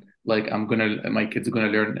mentioned. Like my kids are gonna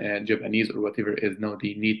learn Japanese or whatever it is. No,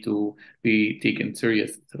 they need to be taken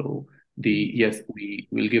serious. So yes, we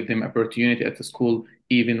will give them opportunity at the school.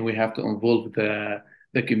 Even we have to involve the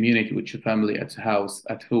community, which family at house,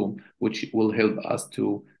 at home, which will help us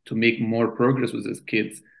to make more progress with these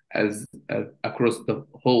kids as across the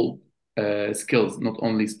whole skills, not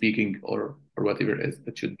only speaking or whatever it is.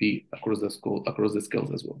 It should be across the school, across the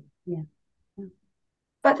skills as well. Yeah.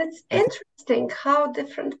 But it's interesting how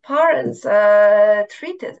different parents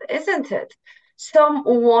treat it, isn't it? Some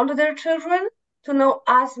want their children to know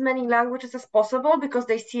as many languages as possible because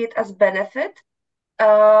they see it as benefit.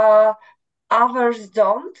 others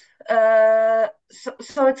don't.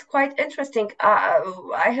 So it's quite interesting.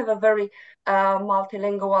 I have a very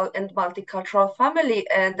multilingual and multicultural family,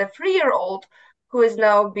 and a 3-year-old who is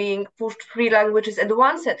now being pushed 3 languages at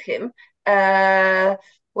once at him,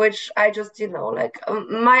 which I just, like,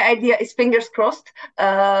 my idea is fingers crossed.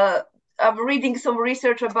 I'm reading some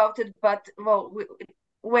research about it, but well,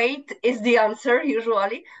 wait is the answer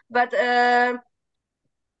usually. But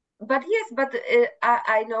yes,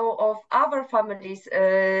 I know of other families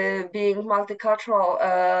being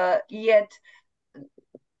multicultural, yet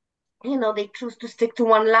they choose to stick to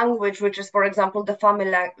one language, which is, for example, the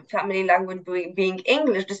family language being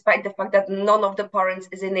English, despite the fact that none of the parents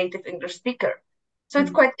is a native English speaker. So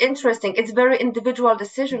it's quite interesting. It's very individual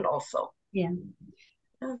decision also. Yeah.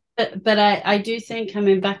 But I do think,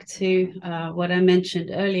 coming back to what I mentioned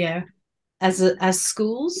earlier, as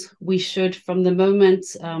schools, we should, from the moment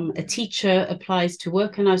a teacher applies to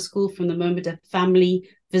work in our school, from the moment a family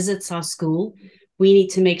visits our school, we need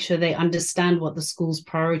to make sure they understand what the school's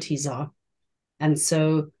priorities are, and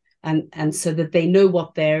so that they know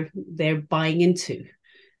what they're buying into,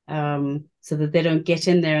 so that they don't get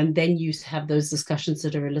in there and then you have those discussions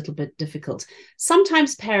that are a little bit difficult.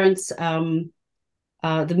 Sometimes parents,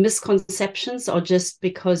 the misconceptions are just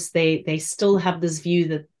because they still have this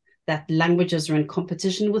view that languages are in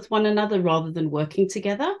competition with one another rather than working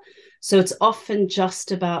together. So it's often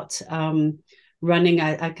just about running,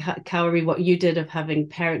 Kaori, what you did of having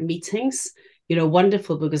parent meetings,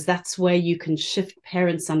 wonderful, because that's where you can shift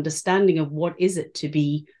parents' understanding of what is it to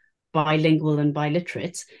be bilingual and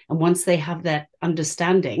biliterate. And once they have that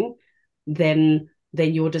understanding, then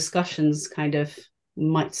your discussions kind of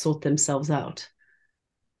might sort themselves out.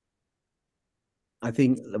 I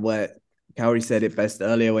think where Kaori said it best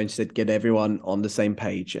earlier when she said get everyone on the same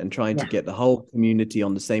page, and trying to get the whole community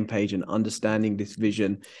on the same page and understanding this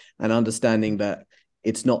vision, and understanding that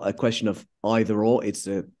it's not a question of either or, it's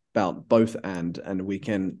about both and we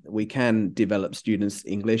can develop students'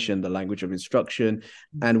 English and the language of instruction,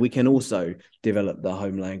 and we can also develop the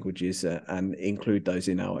home languages and include those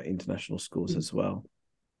in our international schools as well.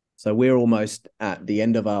 So we're almost at the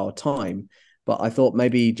end of our time, but I thought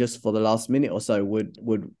maybe just for the last minute or so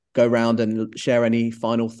would go around and share any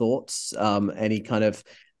final thoughts, any kind of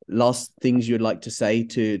last things you'd like to say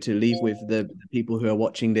to leave with the people who are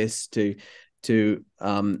watching this, to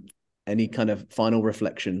any kind of final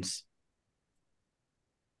reflections.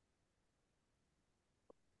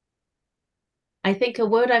 I think a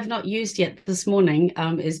word I've not used yet this morning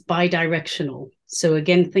is bidirectional. So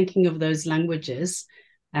again, thinking of those languages,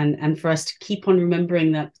 and for us to keep on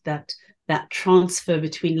remembering that transfer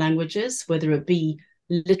between languages, whether it be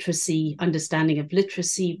literacy, understanding of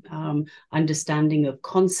literacy, understanding of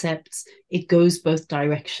concepts, it goes both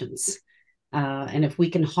directions. And if we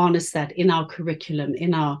can harness that in our curriculum,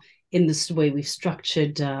 in this way we've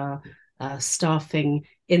structured staffing,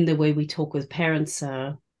 in the way we talk with parents,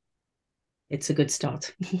 it's a good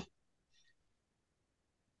start.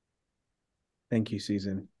 Thank you,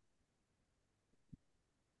 Susan.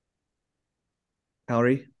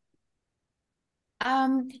 Kaori?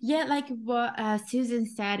 Yeah, like what Susan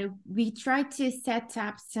said, we try to set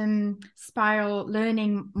up some spiral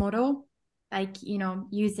learning model, like,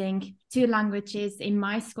 using 2 languages in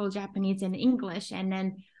my school, Japanese and English, and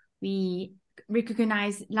then we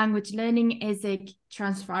recognize language learning as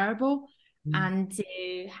transferable, and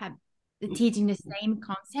to have teaching the same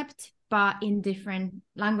concept but in different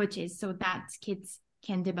languages, so that kids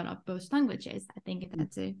can develop both languages. I think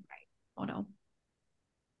that's a great model.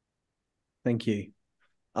 Thank you.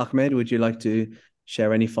 Ahmed, would you like to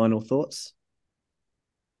share any final thoughts?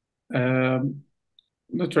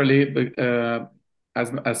 Not really, but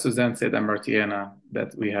as Suzanne said, and Martiana,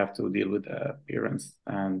 that we have to deal with parents,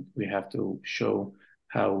 and we have to show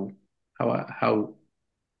how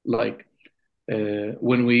like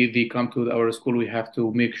when they come to our school, we have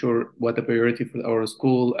to make sure what the priority for our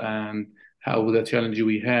school and how the challenge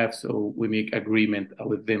we have, so we make agreement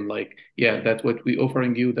with them, like, yeah, that's what we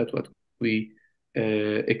offering you, that's what we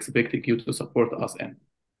expecting you to support us in.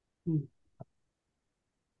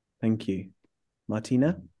 Thank you.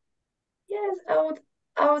 Martina? Yes,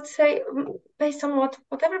 I would say, based on what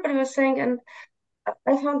everybody was saying, and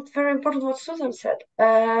I found very important what Susan said.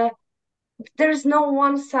 There is no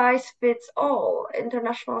one size fits all.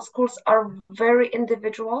 International schools are very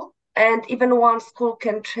individual, and even one school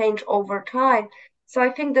can change over time. So I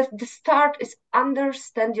think that the start is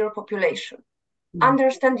understand your population,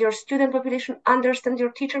 understand your student population, understand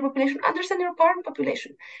your teacher population, understand your parent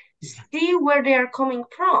population, see where they are coming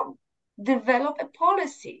from, develop a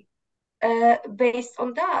policy based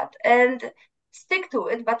on that, and stick to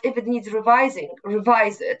it. But if it needs revising,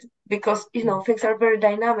 revise it, because things are very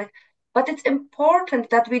dynamic. But it's important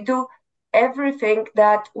that we do everything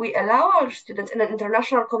that we allow our students in an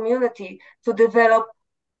international community to develop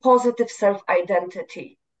positive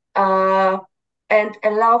self-identity and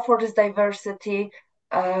allow for this diversity.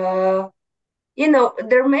 There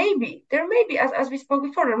may be, as we spoke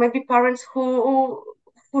before, there may be parents who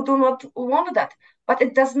do not want that, but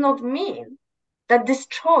it does not mean that this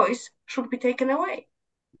choice should be taken away.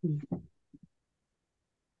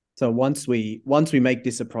 So once we make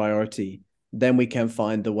this a priority, then we can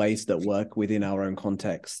find the ways that work within our own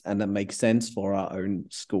context and that make sense for our own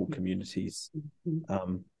school communities.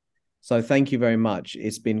 So thank you very much.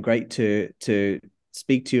 It's been great to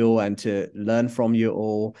speak to you all and to learn from you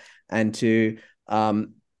all, and to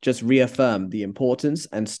just reaffirm the importance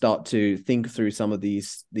and start to think through some of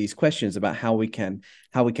these questions about how we can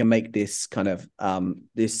make this kind of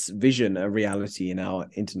this vision a reality in our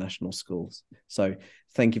international schools. So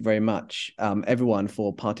thank you very much, everyone,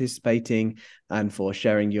 for participating and for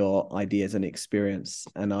sharing your ideas and experience.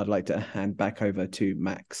 And I'd like to hand back over to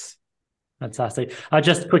Max. Fantastic. I'd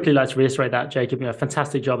just quickly like to reiterate that, Jacob,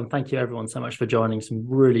 fantastic job. And thank you everyone so much for joining. Some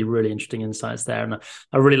really, really interesting insights there. And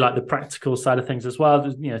I really like the practical side of things as well,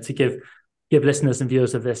 to give listeners and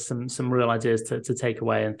viewers of this some real ideas to take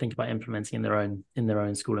away and think about implementing in their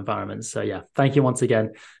own school environments. So yeah, thank you once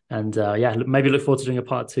again. And maybe look forward to doing a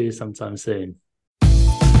part 2 sometime soon.